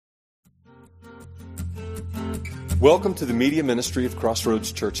Welcome to the media ministry of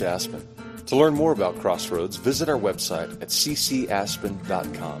Crossroads Church Aspen. To learn more about Crossroads, visit our website at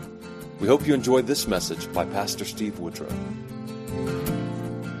ccaspen.com. We hope you enjoyed this message by Pastor Steve Woodrow.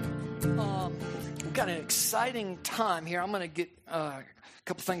 We've got an exciting time here. I'm going to get a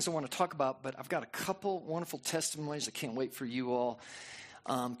couple things I want to talk about, but I've got a couple wonderful testimonies I can't wait for you all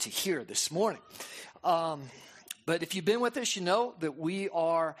to hear this morning. But if you've been with us, you know that we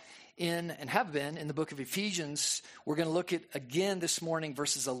are in and have been in the book of Ephesians. We're going to look at again this morning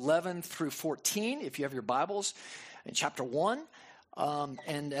verses 11 through 14. If you have your Bibles, in chapter 1.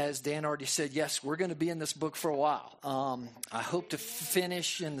 And as Dan already said, yes, we're going to be in this book for a while. I hope to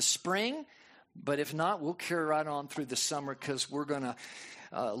finish in the spring, but if not, we'll carry right on through the summer because we're going to,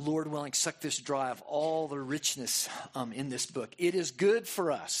 Lord willing, suck this dry of all the richness in this book. It is good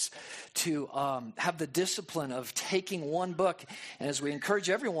for us to have the discipline of taking one book. And as we encourage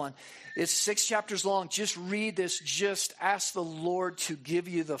everyone, it's 6 chapters long. Just read this. Just ask the Lord to give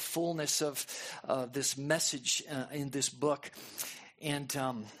you the fullness of this message in this book. And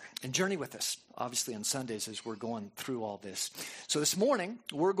journey with us, obviously, on Sundays as we're going through all this. So this morning,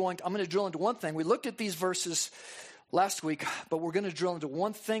 I'm going to drill into one thing. We looked at these verses last week, but we're going to drill into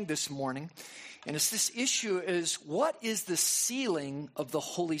one thing this morning. And it's this issue is, what is the sealing of the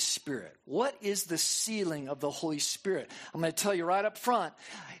Holy Spirit? What is the sealing of the Holy Spirit? I'm going to tell you right up front,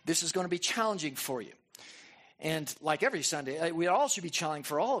 this is going to be challenging for you. And like every Sunday, we all should be challenging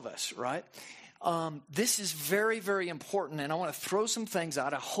for all of us, right? This is very, very important, and I want to throw some things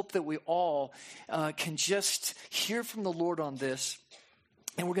out. I hope that we all can just hear from the Lord on this,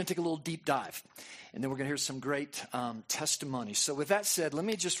 and we're going to take a little deep dive, and then we're going to hear some great testimonies. So with that said, let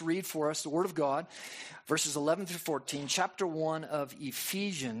me just read for us the Word of God, verses 11 through 14, chapter 1 of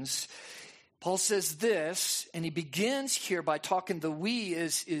Ephesians. Paul says this, and he begins here by talking the we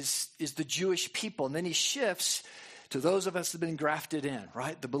is the Jewish people, and then he shifts to those of us that have been grafted in,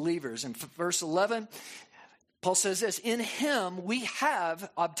 right? The believers. In verse 11, Paul says this, in him we have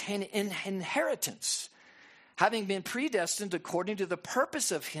obtained an inheritance, having been predestined according to the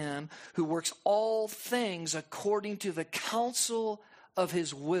purpose of him who works all things according to the counsel of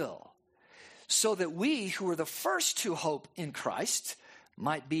his will, so that we who are the first to hope in Christ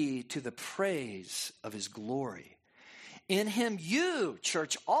might be to the praise of his glory. In him you,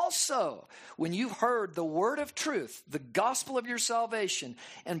 church, also, when you heard the word of truth, the gospel of your salvation,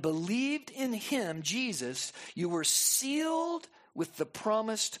 and believed in him, Jesus, you were sealed with the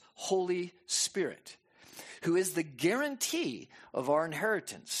promised Holy Spirit, who is the guarantee of our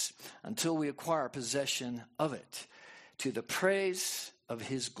inheritance until we acquire possession of it, to the praise of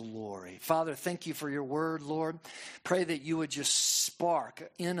his glory. Father, thank you for your word, Lord. Pray that you would just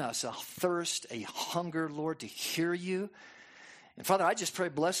spark in us a thirst, a hunger, Lord, to hear you. And Father, I just pray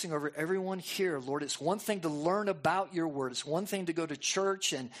blessing over everyone here, Lord. It's one thing to learn about your word. It's one thing to go to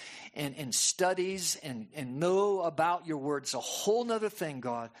church and studies and know about your word. It's a whole nother thing,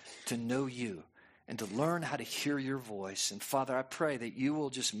 God, to know you and to learn how to hear your voice. And Father, I pray that you will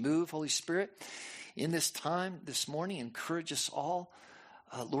just move, Holy Spirit, in this time, this morning, encourage us all.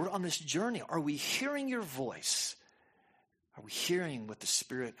 Lord, on this journey, are we hearing your voice? Are we hearing what the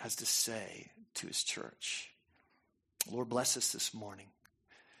Spirit has to say to his church? Lord, bless us this morning.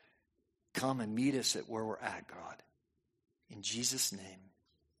 Come and meet us at where we're at, God. In Jesus' name,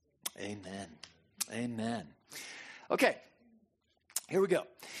 amen. Amen. Okay, here we go.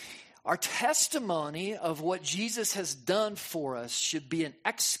 Our testimony of what Jesus has done for us should be an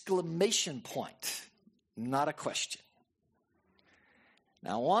exclamation point, not a question.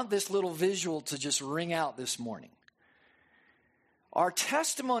 Now, I want this little visual to just ring out this morning. Our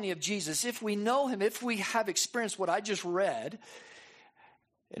testimony of Jesus, if we know him, if we have experienced what I just read,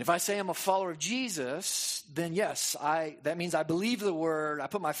 and if I say I'm a follower of Jesus, then yes, that means I believe the word, I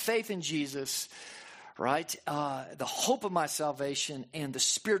put my faith in Jesus, right? The hope of my salvation, and the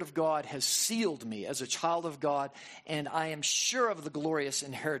Spirit of God has sealed me as a child of God, and I am sure of the glorious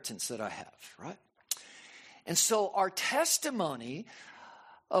inheritance that I have, right? And so our testimony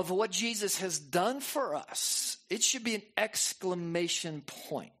of what Jesus has done for us, it should be an exclamation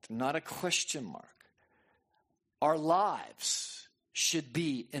point, not a question mark. Our lives should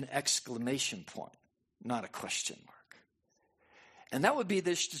be an exclamation point, not a question mark. And that would be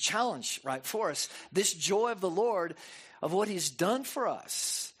the challenge, right, for us. This joy of the Lord, of what he's done for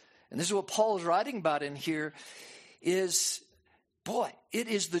us. And this is what Paul is writing about in here, is boy, it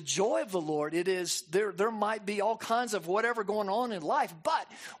is the joy of the Lord. It is, there might be all kinds of whatever going on in life, but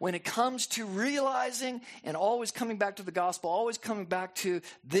when it comes to realizing and always coming back to the gospel, always coming back to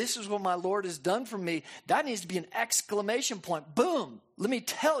this is what my Lord has done for me, that needs to be an exclamation point. Boom, let me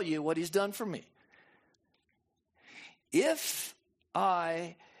tell you what he's done for me. if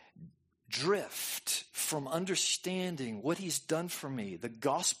I drift from understanding what he's done for me, the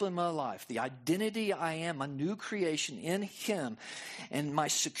gospel in my life, the identity I am, a new creation in him, and my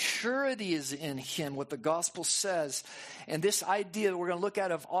security is in him, what the gospel says, and this idea that we're going to look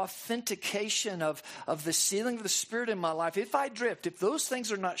at of authentication of the sealing of the Spirit in my life, if I drift, if those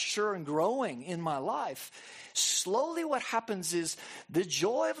things are not sure and growing in my life, slowly what happens is the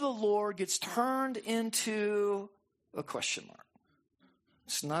joy of the Lord gets turned into a question mark.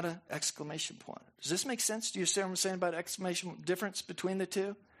 It's not an exclamation point. Does this make sense? Do you see what I'm saying about exclamation difference between the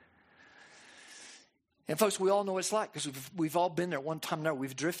two? And folks, we all know what it's like because we've all been there at one time or another.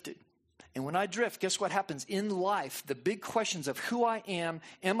 We've drifted. And when I drift, guess what happens? In life, the big questions of who I am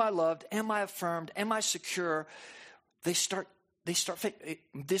I loved, am I affirmed, am I secure, they start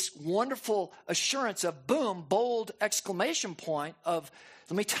this wonderful assurance of boom, bold exclamation point of,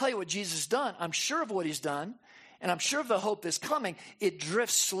 let me tell you what Jesus has done. I'm sure of what he's done. And I'm sure of the hope that's coming. It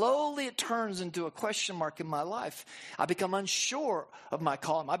drifts slowly. It turns into a question mark in my life. I become unsure of my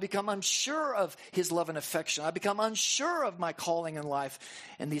calling. I become unsure of his love and affection. I become unsure of my calling in life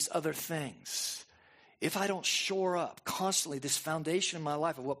and these other things. If I don't shore up constantly this foundation in my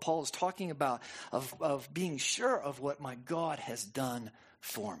life of what Paul is talking about, of being sure of what my God has done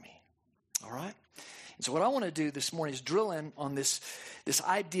for me. All right? So what I want to do this morning is drill in on this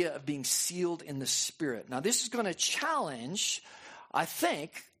idea of being sealed in the Spirit. Now, this is going to challenge, I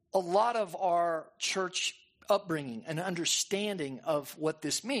think, a lot of our church upbringing and understanding of what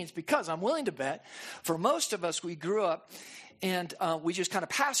this means, because I'm willing to bet for most of us, we grew up and we just kind of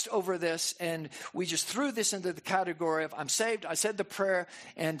passed over this and we just threw this into the category of I'm saved, I said the prayer,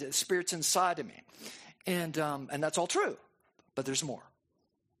 and the Spirit's inside of me. And that's all true, but there's more,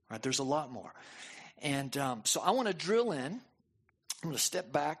 right? There's a lot more. And so I want to drill in. I'm going to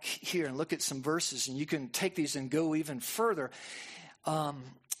step back here and look at some verses, and you can take these and go even further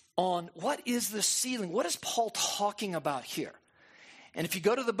on what is the sealing. What is Paul talking about here? And if you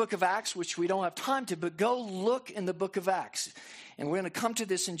go to the book of Acts, which we don't have time to, but go look in the book of Acts. And we're going to come to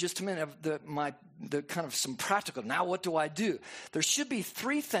this in just a minute, the kind of some practical. Now what do I do? There should be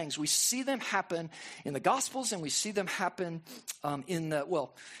three things. We see them happen in the Gospels, and we see them happen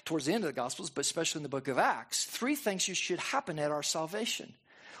towards the end of the Gospels, but especially in the book of Acts. Three things should happen at our salvation.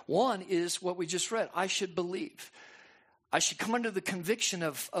 One is what we just read. I should believe. I should come under the conviction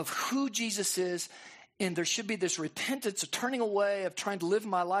of who Jesus is. And there should be this repentance, a turning away of trying to live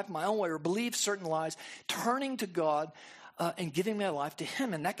my life my own way or believe certain lies, turning to God and giving my life to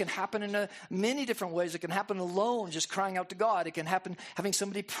him. And that can happen in many different ways. It can happen alone, just crying out to God. It can happen having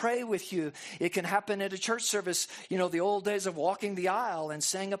somebody pray with you. It can happen at a church service, the old days of walking the aisle and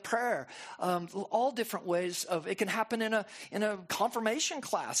saying a prayer. All different ways of it can happen in a confirmation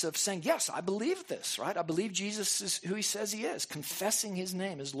class of saying, yes, I believe this, right? I believe Jesus is who he says he is, confessing his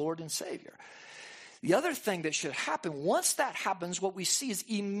name as Lord and Savior. The other thing that should happen, once that happens, what we see is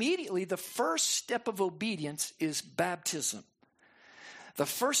immediately the first step of obedience is baptism. The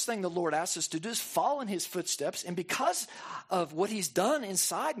first thing the Lord asks us to do is follow in his footsteps. And because of what he's done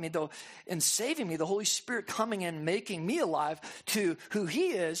inside me, though, in saving me, the Holy Spirit coming and making me alive to who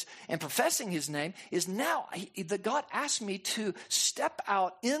he is and professing his name, is now that God asked me to step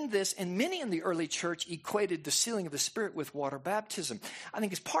out in this. And many in the early church equated the sealing of the Spirit with water baptism. I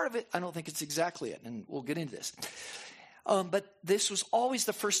think it's part of it. I don't think it's exactly it. And we'll get into this. But this was always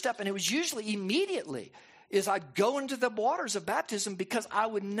the first step. And it was usually immediately is I'd go into the waters of baptism because I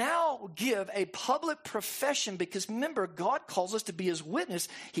would now give a public profession, because remember, God calls us to be his witness.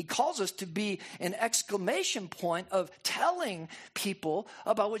 He calls us to be an exclamation point of telling people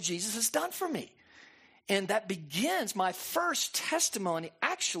about what Jesus has done for me. And that begins my first testimony,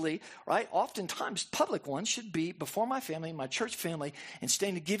 actually, right? Oftentimes, public ones should be before my family, my church family, and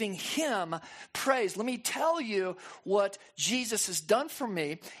staying to giving him praise. Let me tell you what Jesus has done for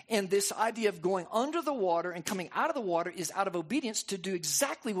me. And this idea of going under the water and coming out of the water is out of obedience to do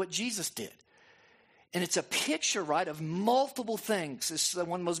exactly what Jesus did. And it's a picture, right, of multiple things. It's one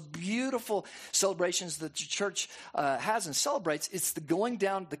of the most beautiful celebrations that the church has and celebrates. It's the going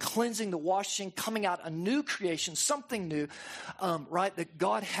down, the cleansing, the washing, coming out, a new creation, something new, right, that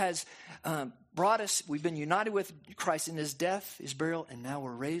God has brought us. We've been united with Christ in his death, his burial, and now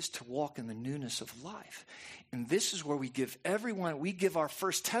we're raised to walk in the newness of life. And this is where we give our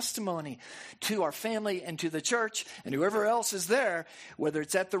first testimony to our family and to the church and whoever else is there, whether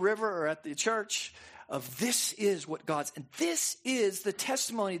it's at the river or at the church, of this is what and this is the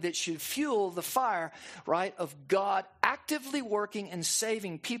testimony that should fuel the fire, right, of God actively working and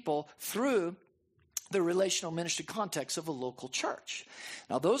saving people through the relational ministry context of a local church.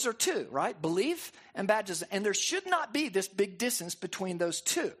 Now, those are two, right? Belief and baptism. And there should not be this big distance between those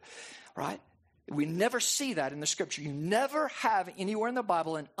two, right? We never see that in the scripture. You never have anywhere in the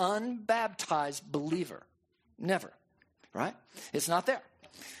Bible an unbaptized believer. Never, right? It's not there.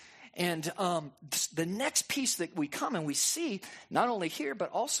 And the next piece that we come and we see, not only here,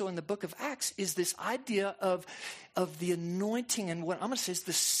 but also in the book of Acts, is this idea of the anointing and what I'm going to say is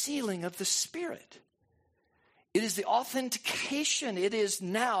the sealing of the Spirit. It is the authentication. It is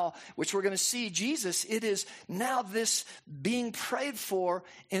now, which we're going to see Jesus, it is now this being prayed for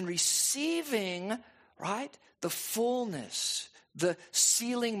and receiving, right, the fullness, the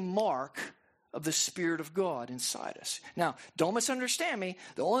sealing mark of the Spirit of God inside us. Now, don't misunderstand me.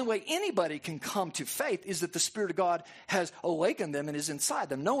 The only way anybody can come to faith is that the Spirit of God has awakened them and is inside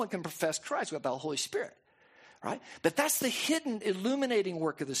them. No one can profess Christ without the Holy Spirit. Right? But that's the hidden illuminating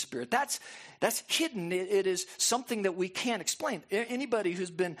work of the Spirit. That's hidden. It is something that we can't explain. Anybody who's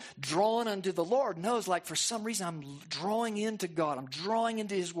been drawn unto the Lord knows, like, for some reason I'm drawing into God. I'm drawing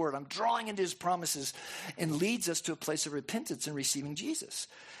into His Word. I'm drawing into His promises, and leads us to a place of repentance and receiving Jesus.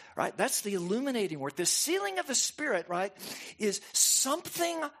 Right? That's the illuminating work. The sealing of the Spirit, right, is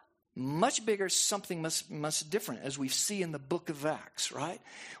something much bigger, something much different, as we see in the book of Acts, right?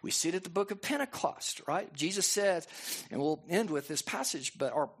 We see it at the book of Pentecost, right? Jesus said, and we'll end with this passage,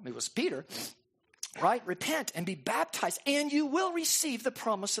 or it was Peter, right? Repent and be baptized, and you will receive the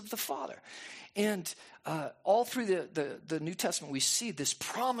promise of the Father. And all through the New Testament, we see this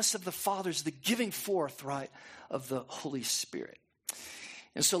promise of the Father's, the giving forth, right, of the Holy Spirit.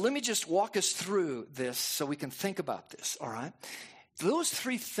 And so let me just walk us through this so we can think about this, all right? Those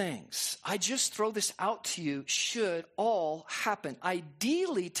three things, I just throw this out to you, should all happen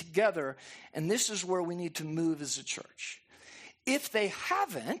ideally together, and this is where we need to move as a church. If they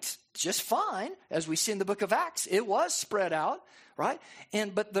haven't, just fine. As we see in the book of Acts, it was spread out, right?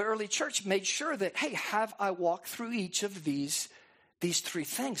 But the early church made sure that, hey, have I walked through each of these three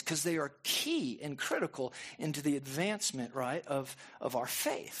things, because they are key and critical into the advancement, right, of our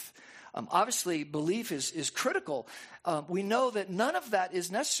faith. Obviously, belief is critical. We know that none of that is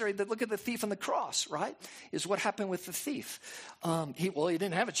necessary. Look at the thief on the cross, right? Is what happened with the thief. He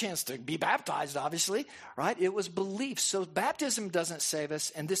didn't have a chance to be baptized, obviously, right? It was belief. So baptism doesn't save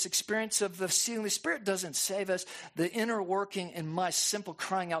us, and this experience of the sealing of the Spirit doesn't save us. The inner working and my simple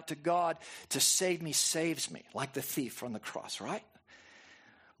crying out to God to save me saves me, like the thief on the cross, right?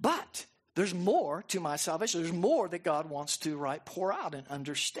 But there's more to my salvation. There's more that God wants to, right, pour out and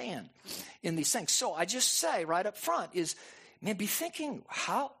understand in these things. So I just say right up front is, man, be thinking,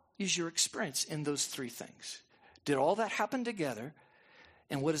 how is your experience in those three things? Did all that happen together?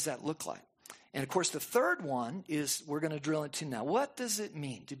 And what does that look like? And of course, the third one is we're going to drill into now. What does it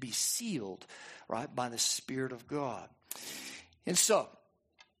mean to be sealed, right, by the Spirit of God? And so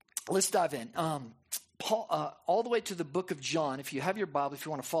let's dive in. Paul, all the way to the book of John. If you have your Bible, if you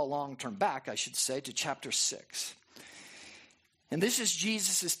want to follow along, turn back, I should say, to chapter 6. And this is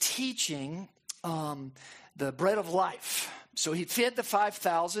Jesus' teaching, the bread of life. So he fed the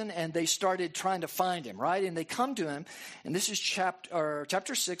 5,000, and they started trying to find him, right? And they come to him, and this is chapter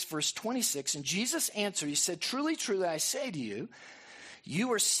 6, verse 26. And Jesus answered, he said, "Truly, truly, I say to you,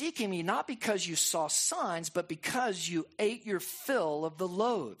 you are seeking me not because you saw signs, but because you ate your fill of the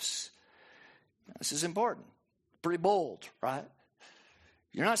loaves." This is important. Pretty bold, right?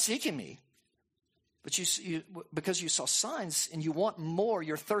 You're not seeking me, but because you saw signs and you want more,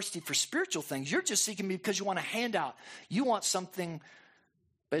 you're thirsty for spiritual things. You're just seeking me because you want a handout. You want something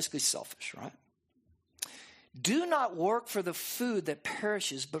basically selfish, right? Do not work for the food that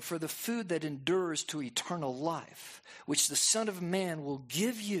perishes, but for the food that endures to eternal life, which the Son of Man will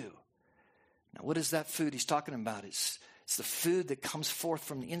give you. Now, what is that food he's talking about? It's the food that comes forth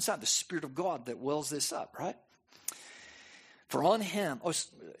from the inside, the Spirit of God that wells this up, right? For on him,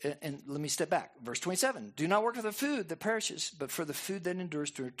 and let me step back. Verse 27, do not work for the food that perishes, but for the food that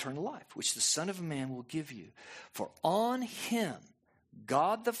endures to eternal life, which the Son of Man will give you. For on him,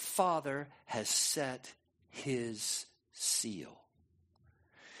 God the Father has set his seal.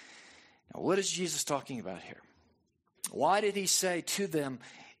 Now, what is Jesus talking about here? Why did he say to them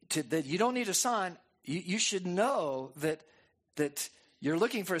that you don't need a sign? You should know that you're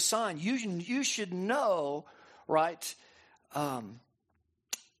looking for a sign. You should know, right? The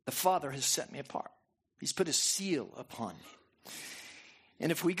Father has set me apart. He's put a seal upon me.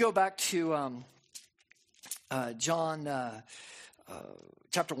 And if we go back to John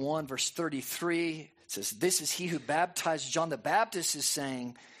chapter 1, verse 33, it says, "This is he who baptized." John the Baptist is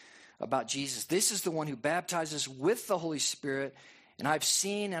saying about Jesus, this is the one who baptizes with the Holy Spirit. And I've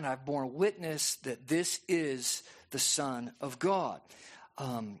seen and I've borne witness that this is the Son of God.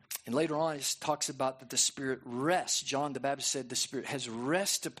 And later on, it talks about that the Spirit rests. John the Baptist said the Spirit has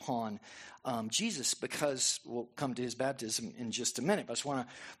rest upon Jesus, because we'll come to his baptism in just a minute. But I just want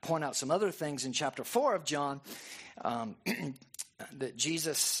to point out some other things in chapter 4 of John, that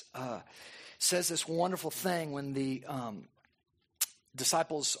Jesus says this wonderful thing when the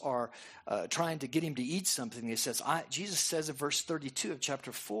disciples are trying to get him to eat something. He says, Jesus says in verse 32 of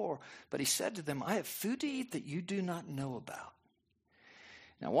chapter 4, but he said to them, I have food to eat that you do not know about.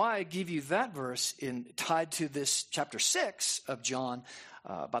 Now, why I give you that verse tied to this chapter 6 of John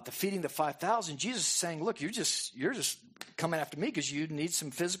about the feeding the 5,000, Jesus is saying, look, you're just coming after me because you need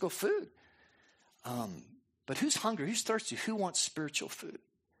some physical food. But who's hungry? Who's thirsty? Who wants spiritual food?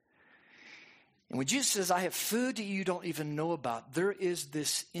 And when Jesus says, I have food that you don't even know about, there is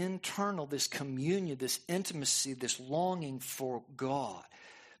this internal, this communion, this intimacy, this longing for God,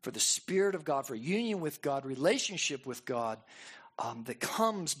 for the Spirit of God, for union with God, relationship with God, that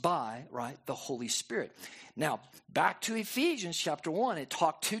comes by, right, the Holy Spirit. Now, back to Ephesians chapter 1, it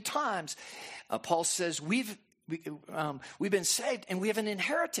talked 2 times. Paul says, we've been saved and we have an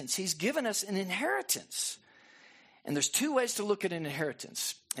inheritance. He's given us an inheritance. And there's 2 ways to look at an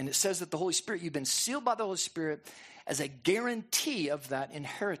inheritance. And it says that the Holy Spirit, you've been sealed by the Holy Spirit as a guarantee of that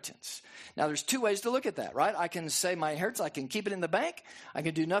inheritance. Now, there's 2 ways to look at that, right? I can say my inheritance, I can keep it in the bank. I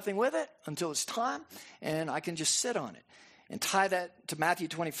can do nothing with it until it's time, and I can just sit on it. And tie that to Matthew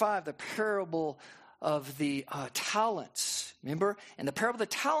 25, the parable of the talents. Remember? And the parable of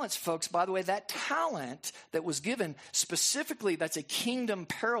the talents, folks, by the way, that talent that was given specifically, that's a kingdom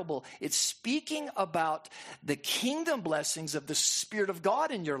parable. It's speaking about the kingdom blessings of the Spirit of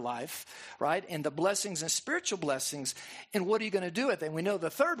God in your life, right? And the blessings and spiritual blessings. And what are you going to do with it? And we know the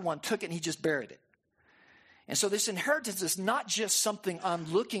third one took it and he just buried it. And so this inheritance is not just something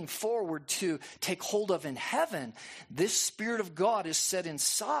I'm looking forward to take hold of in heaven. This Spirit of God is set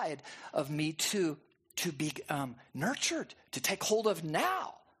inside of me to be nurtured, to take hold of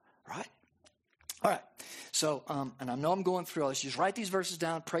now, right? All right. So, and I know I'm going through all this. Just write these verses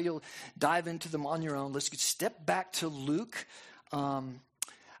down. Pray you'll dive into them on your own. Let's step back to Luke.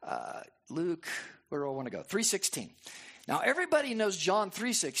 Luke, where do I want to go? 3:16. Now, everybody knows John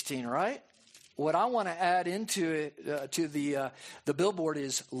 3:16, right? What I want to add into it, to the billboard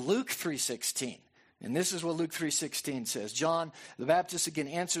is Luke 3:16. And this is what Luke 3:16 says. John the Baptist again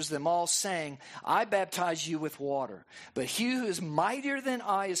answers them all, saying, I baptize you with water, but he who is mightier than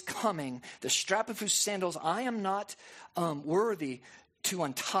I is coming, the strap of whose sandals I am not worthy to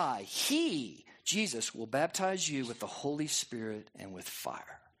untie. He, Jesus, will baptize you with the Holy Spirit and with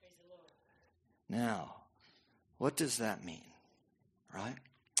fire. Now, what does that mean, right?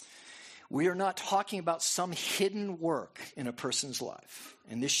 We are not talking about some hidden work in a person's life.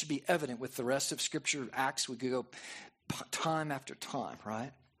 And this should be evident with the rest of Scripture, Acts. We could go time after time,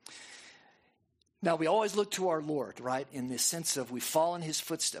 right? Now, we always look to our Lord, right, in the sense of we follow in his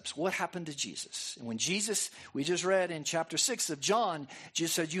footsteps. What happened to Jesus? And when Jesus, we just read in chapter 6 of John,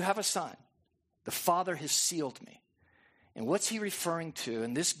 Jesus said, you have a sign. The Father has sealed me. And what's he referring to?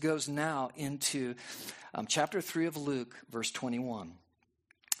 And this goes now into chapter 3 of Luke, verse 21.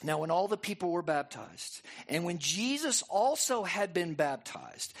 Now, when all the people were baptized, and when Jesus also had been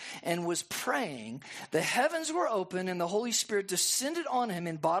baptized and was praying, the heavens were opened and the Holy Spirit descended on him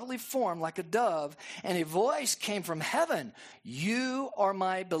in bodily form like a dove, and a voice came from heaven, you are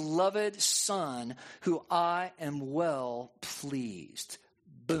my beloved Son, who I am well pleased.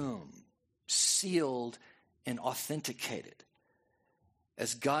 Boom. Sealed and authenticated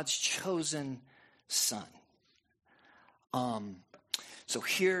as God's chosen Son. So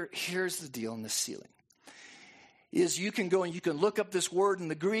here's the deal in the sealing. Is you can go and you can look up this word in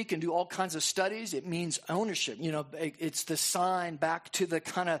the Greek and do all kinds of studies. It means ownership. You know, it's the sign back to the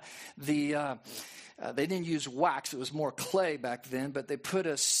kind of they didn't use wax. It was more clay back then, but they put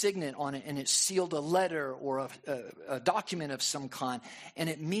a signet on it and it sealed a letter or a document of some kind. And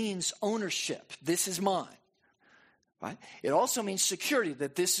it means ownership. This is mine. Right? It also means security,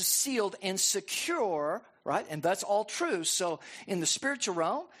 that this is sealed and secure, right? And that's all true. So in the spiritual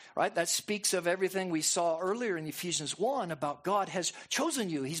realm, right, that speaks of everything we saw earlier in Ephesians 1 about God has chosen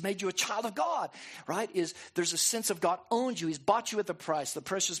you. He's made you a child of God, right? There's a sense of God owns you. He's bought you with a price, the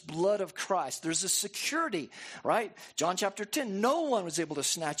precious blood of Christ. There's a security, right? John chapter 10, no one was able to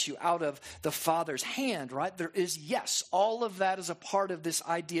snatch you out of the Father's hand, right? There is, yes, all of that is a part of this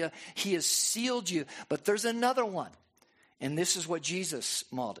idea. He has sealed you, but there's another one. And this is what Jesus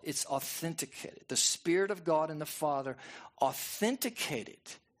modeled. It's authenticated. The Spirit of God and the Father authenticated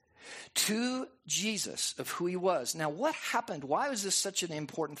to Jesus of who he was. Now, what happened? Why was this such an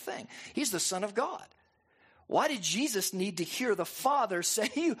important thing? He's the Son of God. Why did Jesus need to hear the Father say,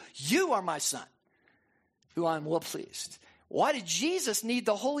 you are my Son, who I am well pleased? Why did Jesus need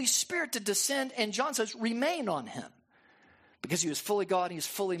the Holy Spirit to descend? And John says, remain on him. Because he was fully God and he was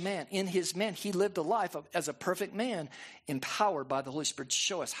fully man. In his man, he lived a life as a perfect man, empowered by the Holy Spirit to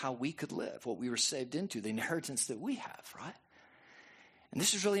show us how we could live, what we were saved into, the inheritance that we have, right? And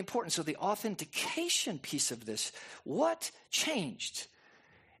this is really important. So the authentication piece of this, what changed?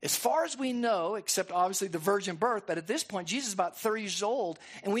 As far as we know, except obviously the virgin birth, but at this point, Jesus is about 30 years old,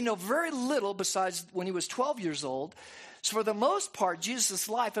 and we know very little besides when he was 12 years old. So for the most part, Jesus'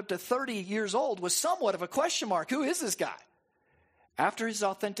 life up to 30 years old was somewhat of a question mark. Who is this guy? After his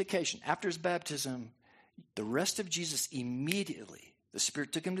authentication, after his baptism, the rest of Jesus immediately, the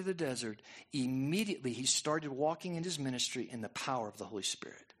Spirit took him to the desert. Immediately, he started walking in his ministry in the power of the Holy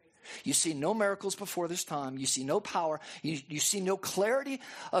Spirit. You see no miracles before this time. You see no power. You see no clarity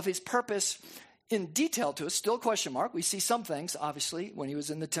of his purpose in detail to us. Still a question mark. We see some things, obviously, when he was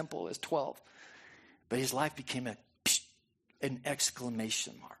in the temple as 12. But his life became an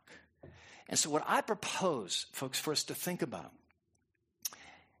exclamation mark. And so what I propose, folks, for us to think about,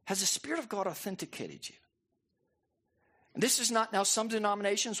 has the Spirit of God authenticated you? And this is not, now some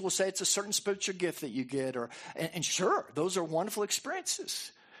denominations will say it's a certain spiritual gift that you get, and sure, those are wonderful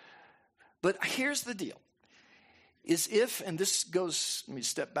experiences. But here's the deal, is if, and this goes, let me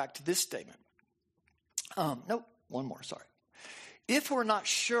step back to this statement. One more, sorry. If we're not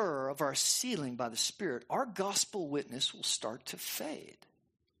sure of our sealing by the Spirit, our gospel witness will start to fade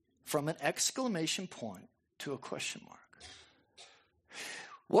from an exclamation point to a question mark.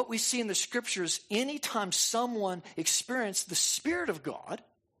 What we see in the scriptures, anytime someone experienced the Spirit of God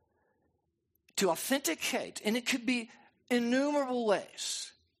to authenticate, and it could be innumerable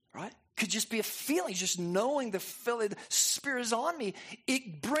ways, right? Could just be a feeling, just knowing the Spirit is on me.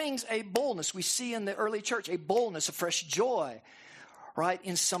 It brings a boldness. We see in the early church a boldness, a fresh joy, right,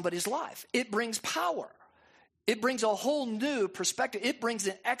 in somebody's life. It brings power. It brings a whole new perspective. It brings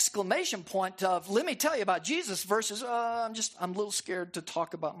an exclamation point of, let me tell you about Jesus versus, I'm a little scared to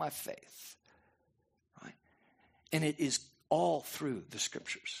talk about my faith, right? And it is all through the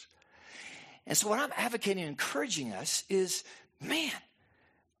scriptures. And so what I'm advocating and encouraging us is, man,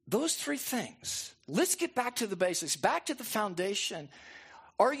 those three things. Let's get back to the basics, back to the foundation.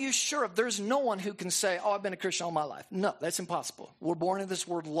 Are you sure there's no one who can say, I've been a Christian all my life? No, that's impossible. We're born in this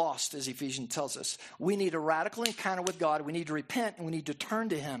world lost, as Ephesians tells us. We need a radical encounter with God. We need to repent, and we need to turn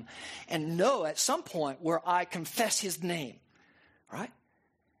to him and know at some point where I confess his name, right?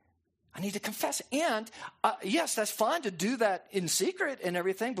 I need to confess. And yes, that's fine to do that in secret and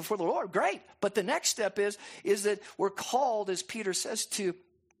everything before the Lord. Great. But the next step is that we're called, as Peter says, to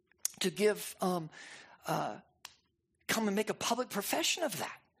give come and make a public profession of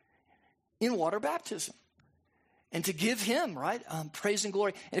that in water baptism and to give him, right, praise and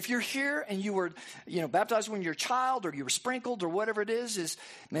glory. And if you're here and you were, baptized when you're a child or you were sprinkled or whatever it is,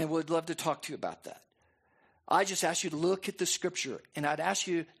 man, we'd love to talk to you about that. I just ask you to look at the scripture, and I'd ask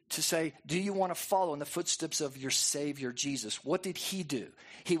you to say, do you want to follow in the footsteps of your Savior, Jesus? What did he do?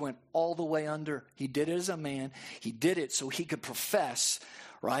 He went all the way under. He did it as a man. He did it so he could profess,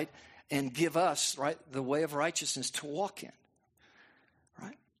 right, and give us, right, the way of righteousness to walk in,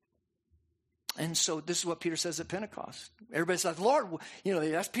 right? And so this is what Peter says at Pentecost. Everybody says, Lord,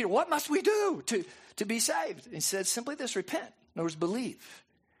 they asked Peter, what must we do to be saved? And he said simply this, repent. In other words, believe.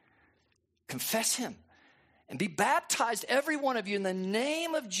 Confess him. And be baptized, every one of you, in the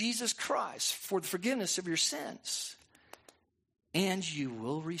name of Jesus Christ for the forgiveness of your sins. And you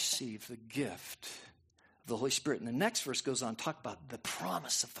will receive the gift of the Holy Spirit. And the next verse goes on to talk about the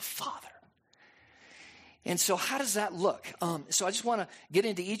promise of the Father. And so how does that look? So I just want to get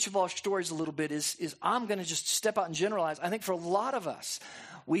into each of our stories a little bit. Is I'm going to just step out and generalize. I think for a lot of us,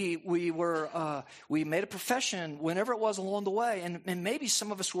 we made a profession whenever it was along the way, and maybe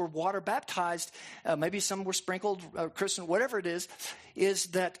some of us were water baptized, maybe some were sprinkled, Christian, whatever it is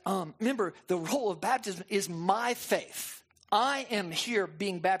that remember the role of baptism is my faith. I am here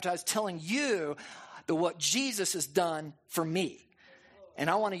being baptized, telling you what Jesus has done for me. And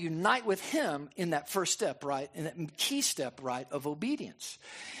I want to unite with him in that first step, right? In that key step, right, of obedience.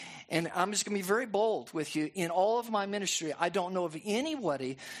 And I'm just going to be very bold with you. In all of my ministry, I don't know of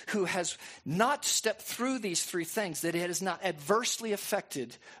anybody who has not stepped through these three things, that it has not adversely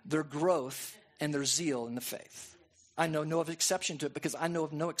affected their growth and their zeal in the faith. I know no exception to it, because I know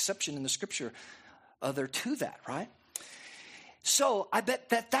of no exception in the scripture there to that, right? So I bet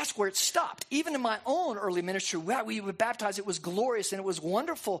that's where it stopped. Even in my own early ministry, we would baptize. It was glorious and it was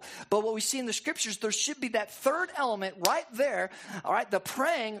wonderful. But what we see in the scriptures, there should be that third element right there. All right, the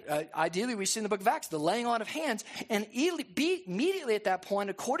praying. Ideally, we see in the book of Acts, the laying on of hands. And immediately at that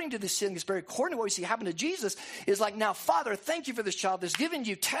point, according to the Spirit, according to what we see happen to Jesus, is like, now, Father, thank you for this child that's given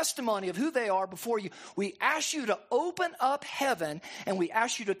you testimony of who they are before you. We ask you to open up heaven and we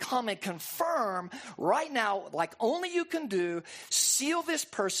ask you to come and confirm right now, like only you can do. Seal this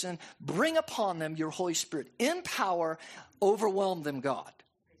person, bring upon them your Holy Spirit in power, overwhelm them, God,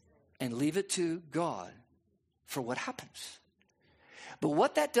 and leave it to God for what happens. But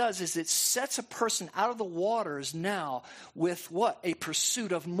what that does is it sets a person out of the waters now with what? A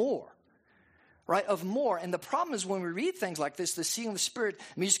pursuit of more. Right, of more. And the problem is when we read things like this, the seeing of the Spirit,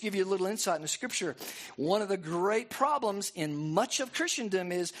 let me just give you a little insight in the scripture. One of the great problems in much of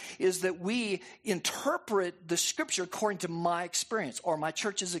Christendom is that we interpret the scripture according to my experience or my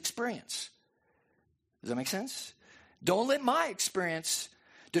church's experience. Does that make sense? Don't let my experience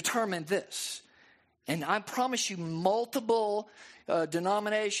determine this. And I promise you, multiple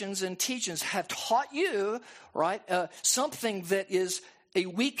denominations and teachings have taught you, right, something that is a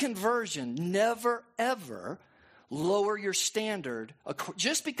weakened version. Never, ever lower your standard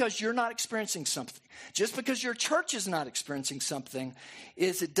just because you're not experiencing something. Just because your church is not experiencing something,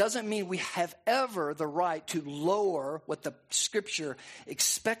 it doesn't mean we have ever the right to lower what the scripture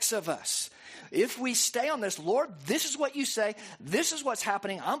expects of us. If we stay on this, Lord, this is what you say. This is what's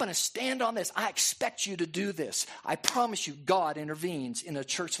happening. I'm going to stand on this. I expect you to do this. I promise you, God intervenes in a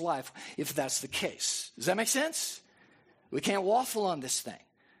church life if that's the case. Does that make sense? We can't waffle on this thing,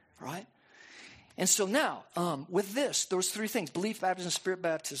 right? And so now, with this, there was three things: belief, baptism, spirit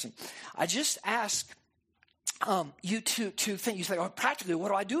baptism. I just ask you to think. You say, oh, practically, what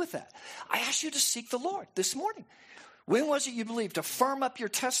do I do with that? I ask you to seek the Lord this morning. When was it you believed? To firm up your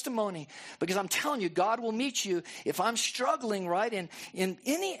testimony. Because I'm telling you, God will meet you. If I'm struggling, right, in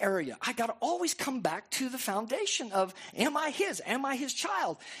any area, I got to always come back to the foundation of, am I His? Am I His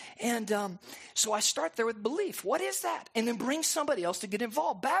child? And so I start there with belief. What is that? And then bring somebody else to get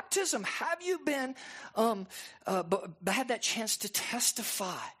involved. Baptism. Have you been, had that chance to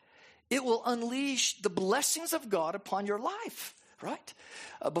testify? It will unleash the blessings of God upon your life. Right?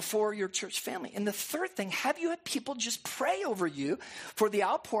 Before your church family. And the third thing, have you had people just pray over you for the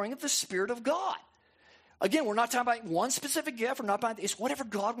outpouring of the Spirit of God? Again, we're not talking about one specific gift. We're not about, it's whatever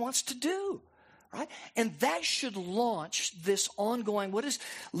God wants to do. Right? And that should launch this ongoing, what is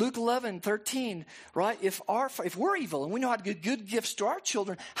Luke 11:13, right? If we're evil and we know how to give good gifts to our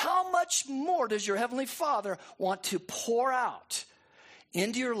children, how much more does your Heavenly Father want to pour out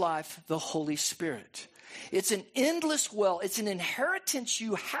into your life the Holy Spirit? It's an endless well. It's an inheritance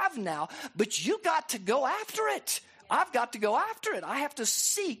you have now, but you got to go after it. I've got to go after it. I have to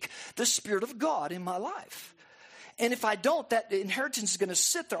seek the Spirit of God in my life. And if I don't, that inheritance is going to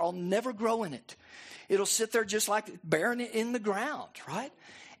sit there. I'll never grow in it. It'll sit there just like barren in the ground, right?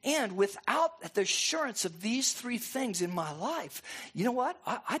 And without the assurance of these three things in my life, you know what?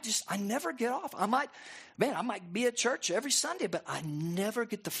 I never get off. I might be at church every Sunday, but I never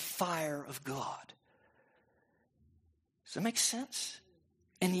get the fire of God. Does that make sense?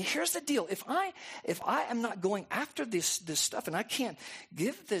 And here's the deal. If I am not going after this stuff and I can't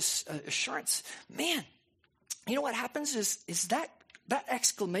give this assurance, man, you know what happens is that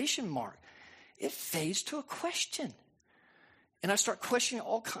exclamation mark, it fades to a question. And I start questioning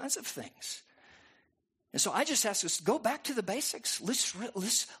all kinds of things. And so I just ask us, go back to the basics.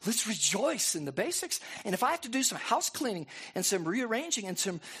 Let's rejoice in the basics. And if I have to do some house cleaning and some rearranging and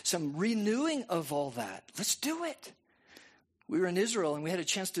some renewing of all that, let's do it. We were in Israel and we had a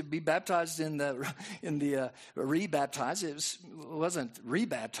chance to be baptized in the rebaptized. It wasn't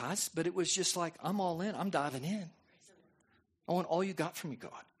rebaptized, but it was just like, I'm all in. I'm diving in. I want all you got from me,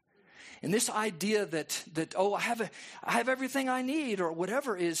 God. And this idea that I have everything I need or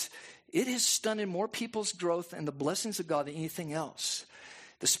whatever it has stunted more people's growth and the blessings of God than anything else.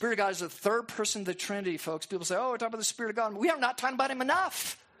 The Spirit of God is the third person of the Trinity, folks. People say, we're talking about the Spirit of God. We are not talking about Him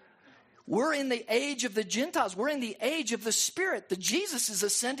enough. We're in the age of the Gentiles. We're in the age of the Spirit. The Jesus is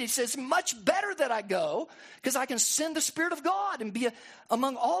ascended. He says, much better that I go because I can send the Spirit of God and be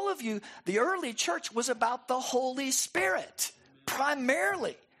among all of you. The early church was about the Holy Spirit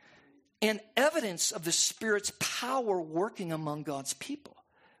primarily and evidence of the Spirit's power working among God's people.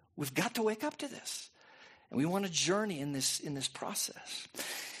 We've got to wake up to this. And we want to journey in this process.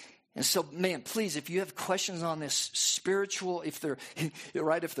 And so, man, please, if you have questions on this spiritual, if they're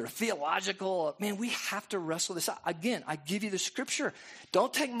theological, man, we have to wrestle this out. Again, I give you the scripture.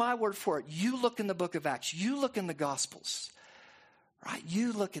 Don't take my word for it. You look in the book of Acts. You look in the Gospels. right?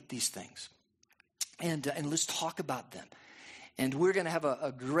 You look at these things, and let's talk about them. And we're going to have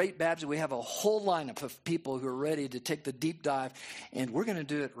a great baptism. We have a whole lineup of people who are ready to take the deep dive, and we're going to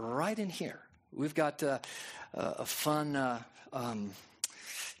do it right in here. We've got a fun,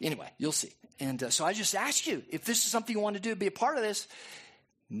 anyway, you'll see. And so I just ask you, if this is something you want to do, be a part of this,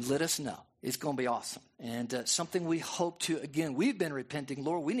 let us know. It's going to be awesome. And something we hope to, again, we've been repenting.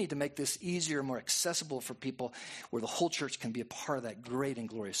 Lord, we need to make this easier, more accessible for people where the whole church can be a part of that great and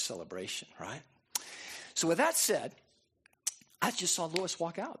glorious celebration, right? So with that said, I just saw Lois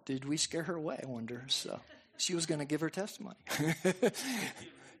walk out. Did we scare her away? I wonder. So she was going to give her testimony.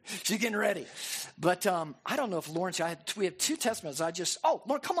 She's getting ready. But I don't know if Lauren, we have two testimonies.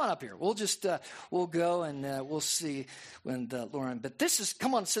 Lauren, come on up here. We'll go and we'll see when Lauren, but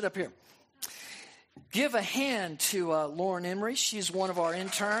come on, sit up here. Give a hand to Lauren Emery. She's one of our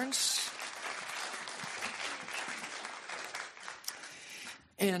interns.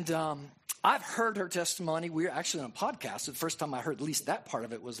 And I've heard her testimony. We're actually on a podcast. The first time I heard at least that part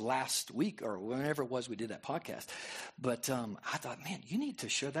of it was last week or whenever it was we did that podcast. But I thought, man, you need to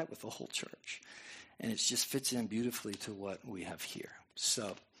share that with the whole church. And it just fits in beautifully to what we have here.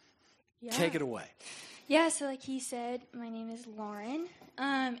 So take it away. Yeah, so like he said, my name is Lauren.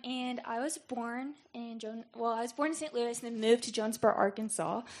 And I was born in St. Louis and then moved to Jonesboro,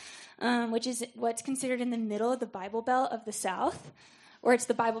 Arkansas, which is what's considered in the middle of the Bible Belt of the South. Or it's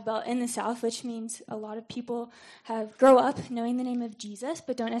the Bible Belt in the South, which means a lot of people grow up knowing the name of Jesus,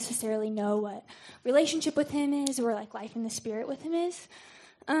 but don't necessarily know what relationship with him is or like life in the Spirit with him is.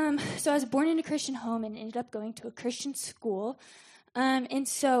 So I was born in a Christian home and ended up going to a Christian school. And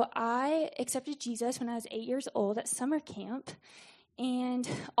so I accepted Jesus when I was 8 years old at summer camp. And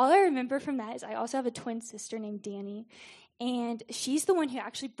all I remember from that is I also have a twin sister named Danny. And she's the one who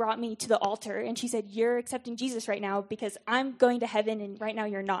actually brought me to the altar. And she said, you're accepting Jesus right now because I'm going to heaven and right now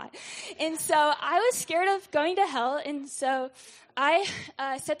you're not. And so I was scared of going to hell. And so I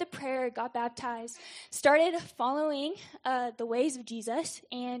said the prayer, got baptized, started following the ways of Jesus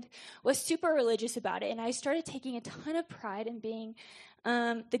and was super religious about it. And I started taking a ton of pride in being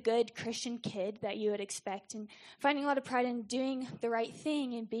the good Christian kid that you would expect and finding a lot of pride in doing the right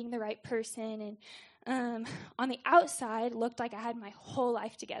thing and being the right person and on the outside, looked like I had my whole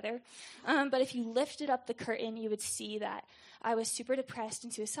life together. But if you lifted up the curtain, you would see that I was super depressed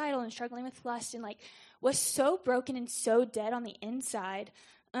and suicidal and struggling with lust and was so broken and so dead on the inside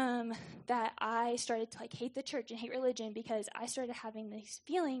that I started to hate the church and hate religion because I started having these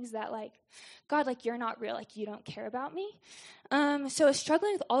feelings that God, you're not real, you don't care about me. So I was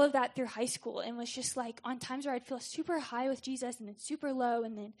struggling with all of that through high school and was just on times where I'd feel super high with Jesus and then super low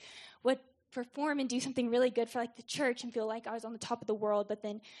and then would perform and do something really good for the church and feel like I was on the top of the world, but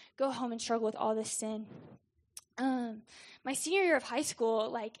then go home and struggle with all this sin. My senior year of high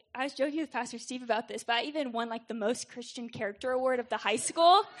school, I was joking with Pastor Steve about this, but I even won the most Christian character award of the high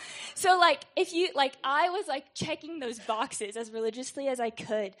school. So if you I was checking those boxes as religiously as I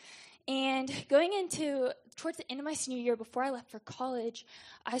could. And going towards the end of my senior year, before I left for college,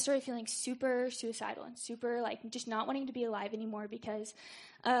 I started feeling super suicidal and super just not wanting to be alive anymore because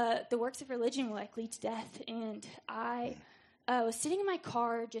the works of religion will lead to death. And I was sitting in my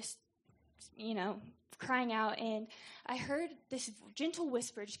car just, crying out, and I heard this gentle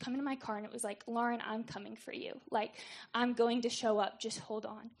whisper just come into my car, and it was Lauren, I'm coming for you. I'm going to show up. Just hold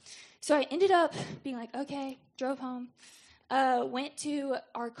on. So I ended up being okay, drove home. Went to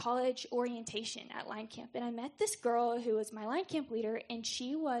our college orientation at Line Camp, and I met this girl who was my Line Camp leader, and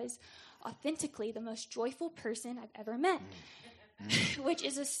she was authentically the most joyful person I've ever met, which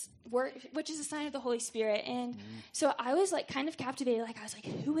is a sign of the Holy Spirit. And so I was kind of captivated. I was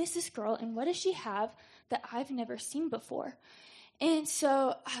who is this girl, and what does she have that I've never seen before? And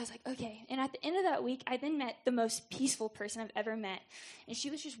so I was okay. And at the end of that week, I then met the most peaceful person I've ever met. And she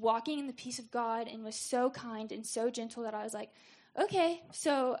was just walking in the peace of God and was so kind and so gentle that I was okay.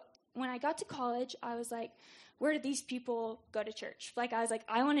 So when I got to college, I was where do these people go to church? I was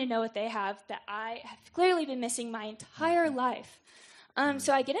I want to know what they have that I have clearly been missing my entire life.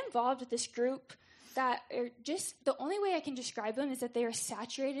 So I get involved with this group that are just, the only way I can describe them is that they are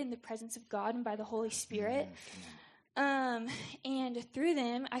saturated in the presence of God and by the Holy Spirit. And through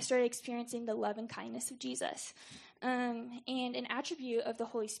them, I started experiencing the love and kindness of Jesus. And an attribute of the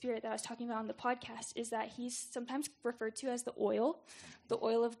Holy Spirit that I was talking about on the podcast is that he's sometimes referred to as the oil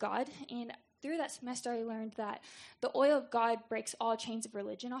of God. And through that semester, I learned that the oil of God breaks all chains of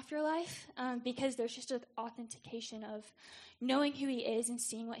religion off your life because there's just an authentication of knowing who he is and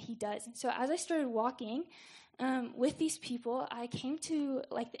seeing what he does. And so as I started walking with these people, I came to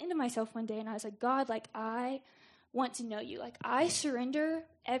the end of myself one day, and I was God, I want to know you. Like, I surrender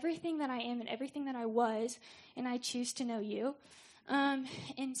everything that I am and everything that I was, and I choose to know you.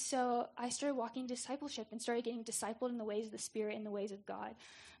 And so I started walking discipleship and started getting discipled in the ways of the Spirit and the ways of God.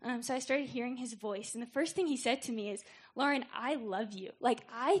 So I started hearing his voice. And the first thing he said to me is, Lauren, I love you. Like,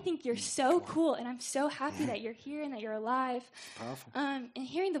 I think you're so cool, and I'm so happy that you're here and that you're alive. Powerful. And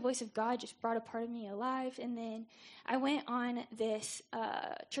hearing the voice of God just brought a part of me alive. And then I went on this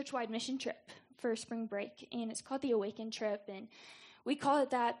church-wide mission trip for spring break, and it's called the Awaken Trip. And we call it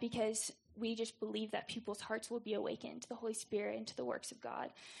that because we just believe that people's hearts will be awakened to the Holy Spirit and to the works of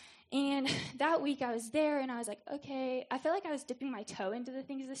God. And that week I was there, and I was like, okay, I felt like I was dipping my toe into the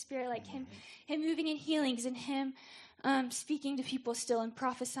things of the Spirit, like him moving in healings and him speaking to people still and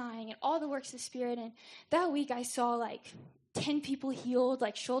prophesying and all the works of the Spirit. And that week I saw like 10 people healed,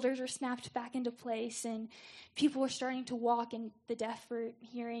 like shoulders were snapped back into place, and people were starting to walk, and the deaf were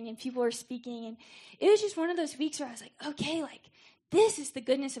hearing, and people were speaking. And it was just one of those weeks where I was like, okay, like, this is the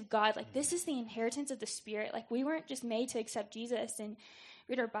goodness of God. Like, this is the inheritance of the Spirit. Like, we weren't just made to accept Jesus and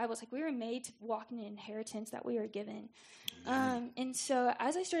read our Bibles. Like, we were made to walk in an inheritance that we were given. And so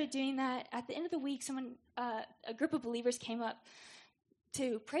as I started doing that, at the end of the week, a group of believers came up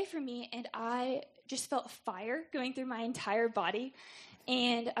to pray for me, and I just felt fire going through my entire body.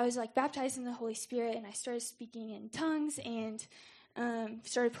 And I was, like, baptized in the Holy Spirit, and I started speaking in tongues and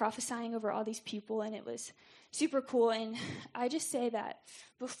started prophesying over all these people, and it was super cool. And I just say that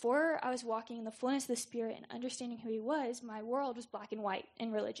before I was walking in the fullness of the Spirit and understanding who he was, my world was black and white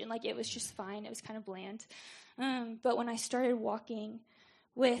in religion. Like, it was just fine. It was kind of bland. But when I started walking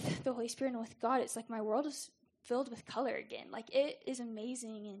with the Holy Spirit and with God, it's like my world is filled with color again. Like, it is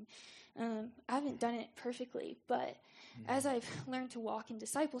amazing. And I haven't done it perfectly, but as I've learned to walk in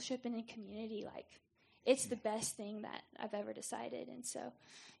discipleship and in community, like, it's the best thing that I've ever decided. And so,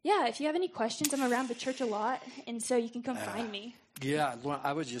 yeah, if you have any questions, I'm around the church a lot, and so you can come find me. Yeah, well,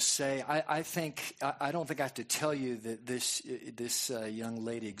 I would just say, I don't think I have to tell you that this young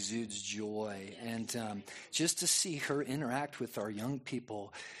lady exudes joy. And just to see her interact with our young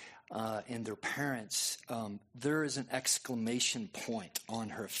people and their parents, there is an exclamation point on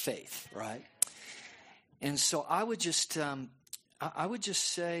her faith, right? And so I would just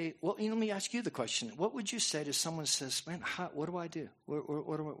say, well, let me ask you the question. What would you say to someone who says, man, what do I do?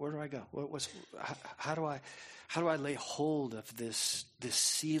 Where do I go? How do I lay hold of this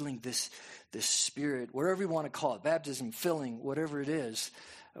sealing, this Spirit, whatever you want to call it, baptism, filling, whatever it is?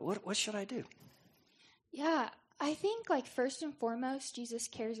 What should I do? Yeah, I think, like, first and foremost, Jesus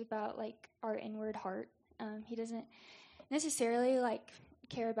cares about, like, our inward heart. He doesn't necessarily, like,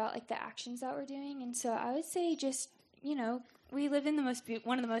 care about, like, the actions that we're doing. And so I would say just, we live in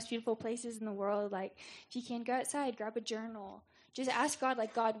one of the most beautiful places in the world. Like, if you can, go outside, grab a journal. Just ask God,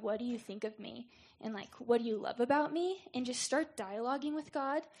 like, God, what do you think of me? And, like, what do you love about me? And just start dialoguing with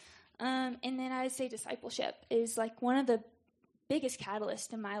God. And then I would say discipleship is, like, one of the biggest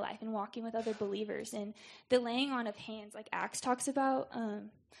catalysts in my life, and walking with other believers and the laying on of hands, like Acts talks about.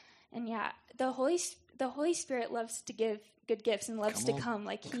 And yeah, the Holy Spirit loves to give good gifts and loves to come.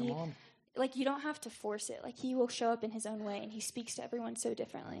 Like, like, you don't have to force it. Like, he will show up in his own way, and he speaks to everyone so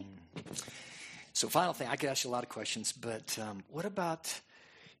differently. So, final thing, I could ask you a lot of questions, but what about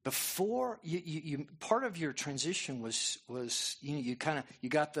before you part of your transition was you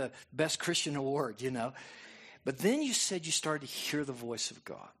got the Best Christian Award, but then you said you started to hear the voice of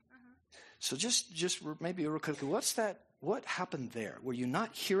God. So just maybe real quickly, what happened there? Were you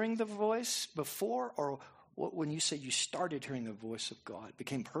not hearing the voice before, or when you say you started hearing the voice of God, it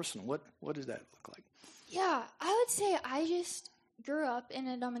became personal? What does that look like? Yeah, I would say I just grew up in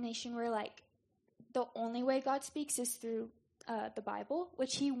a denomination where, like, the only way God speaks is through the Bible,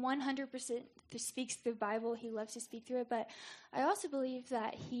 which he 100% speaks through the Bible. He loves to speak through it. But I also believe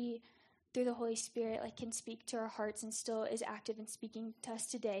that he, through the Holy Spirit, like, can speak to our hearts and still is active in speaking to us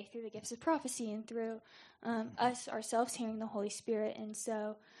today through the gifts of prophecy and through us ourselves hearing the Holy Spirit. And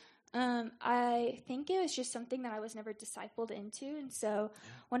so I think it was just something that I was never discipled into. And so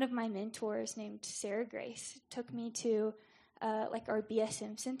one of my mentors named Sarah Grace took me to like our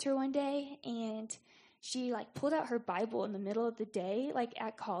BSM center one day, and she, like, pulled out her Bible in the middle of the day, like,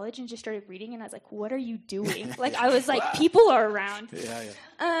 at college, and just started reading. And I was like, what are you doing? Like, I was like, people are around.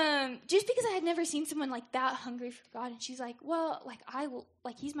 Just because I had never seen someone, like, that hungry for God. And she's like, well,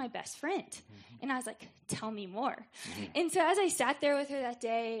 like, he's my best friend. And I was like, tell me more. And so as I sat there with her that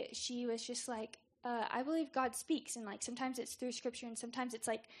day, she was just like, I believe God speaks. And, like, sometimes it's through scripture, and sometimes it's,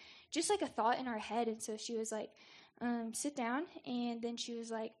 like, just, like, a thought in our head. And so she was like, sit down. And then she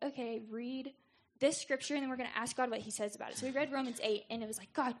was like, okay, read this scripture, and then we're going to ask God what he says about it. So we read Romans 8, and it was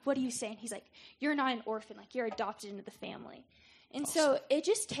like, God, what are you saying? He's like, you're not an orphan. Like, you're adopted into the family. And so it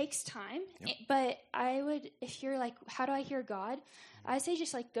just takes time. Yep. But I would, if you're like, how do I hear God? I say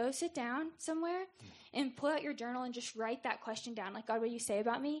just like go sit down somewhere and pull out your journal and just write that question down. Like, God, what do you say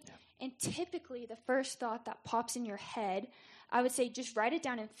about me? Yep. And typically the first thought that pops in your head, I would say just write it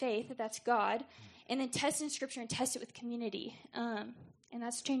down in faith that that's God, and then test in scripture and test it with community. And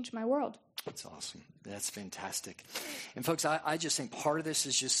that's changed my world. That's awesome. That's fantastic. And folks, I just think part of this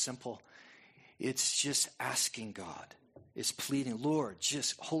is just simple. It's just asking God. It's pleading, Lord,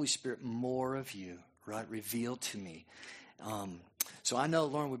 just Holy Spirit, more of you, right? Reveal to me. So I know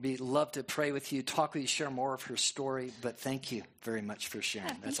Lauren would love to pray with you, talk with you, share more of her story. But thank you very much for sharing.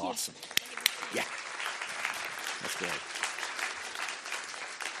 Yeah, that's awesome. Yeah, that's great.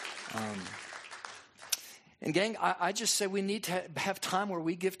 And gang, I just say we need to have time where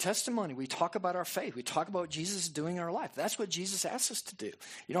we give testimony. We talk about our faith. We talk about what Jesus is doing in our life. That's what Jesus asks us to do.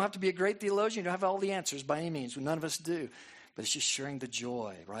 You don't have to be a great theologian. You don't have all the answers by any means. None of us do. But it's just sharing the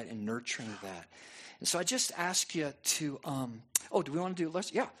joy, right, and nurturing that. And so I just ask you to, do we want to do,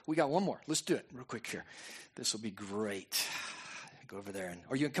 we got one more. Let's do it real quick here. This will be great. Go over there.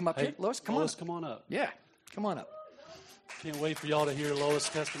 Are you going to come up here, Lois? Come on up. Yeah, come on up. Can't wait for y'all to hear Lois'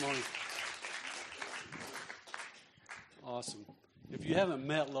 testimony. Awesome. If you haven't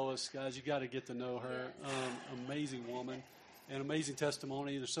met Lois, guys, you got to get to know her. Amazing woman, and amazing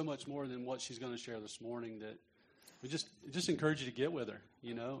testimony. There's so much more than what she's going to share this morning that we just encourage you to get with her,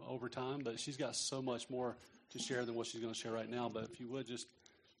 over time. But she's got so much more to share than what she's going to share right now. But if you would just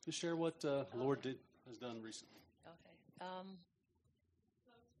share what the Lord has done recently. Okay.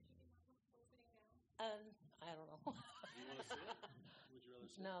 I don't know. You want to see it? Would you rather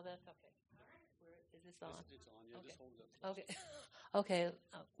see it? No, that's okay. Is this on? It's on. Yeah, okay. Just hold it up. Okay. Okay.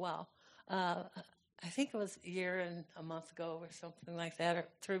 Wow. I think it was a year and a month ago or something like that, or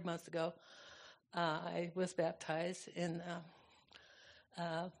 3 months ago. I was baptized in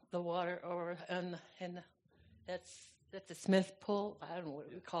the water over and that's the Smith Pool. I don't know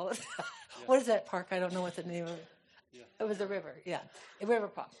what we call it. Yeah. What is that park? I don't know what the name of it. Yeah. It was a river. Yeah, a river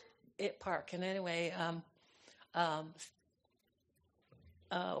park. And anyway,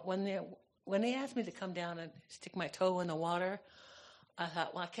 when they asked me to come down and stick my toe in the water, I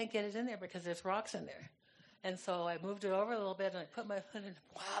thought, well, I can't get it in there because there's rocks in there. And so I moved it over a little bit, and I put my foot in.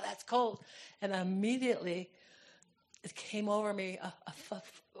 Wow, that's cold. And immediately it came over me, a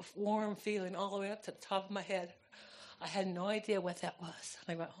warm feeling all the way up to the top of my head. I had no idea what that was.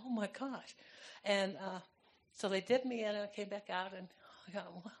 And I went, oh, my gosh. And so they dipped me in, and I came back out, and I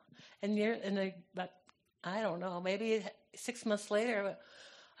got, wow. But I don't know, maybe 6 months later,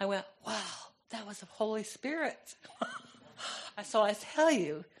 I went, wow, that was the Holy Spirit. So I tell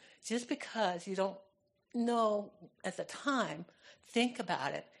you, just because you don't know at the time, think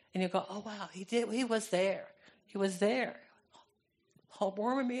about it, and you go, oh, wow, he was there. He was there,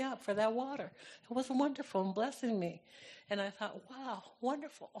 warming me up for that water. It was wonderful and blessing me. And I thought, wow,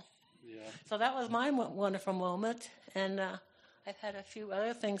 wonderful. Yeah. So that was my wonderful moment. And I've had a few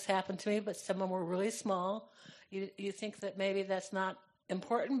other things happen to me, but some of them were really small. You think that maybe that's not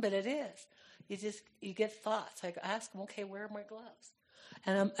important, but it is. You get thoughts. I ask them, okay, where are my gloves?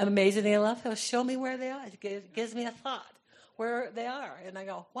 And amazingly enough, they'll show me where they are. It gives me a thought where they are. And I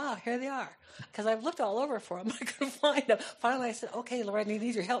go, wow, here they are. Because I've looked all over for them. I couldn't find them. Finally, I said, okay, Lord, I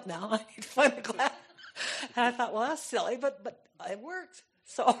need your help now. I need to find the glass. And I thought, well, that's silly, but it worked.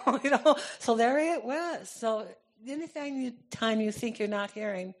 So, so there it was. So anytime you think you're not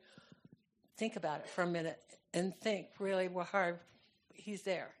hearing, think about it for a minute and think really hard. He's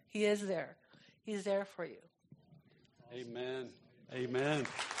there. He is there. He's there for you. Amen. Amen.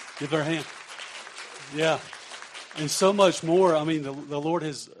 Give her a hand. Yeah. And so much more. I mean, the Lord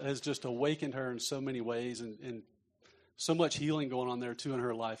has just awakened her in so many ways and so much healing going on there, too, in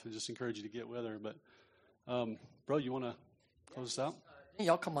her life. And just encourage you to get with her. But, bro, you want to close us out?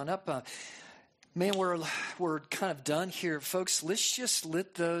 Y'all come on up. Man, we're kind of done here. Folks, let's just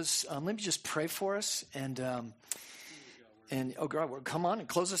let me just pray for us. And oh, God, come on and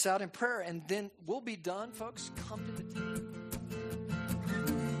close us out in prayer. And then we'll be done, folks. Come to the table.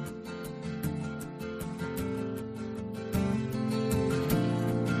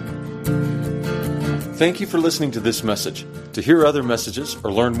 Thank you for listening to this message. To hear other messages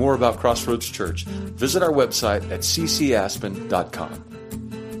or learn more about Crossroads Church, visit our website at ccaspen.com.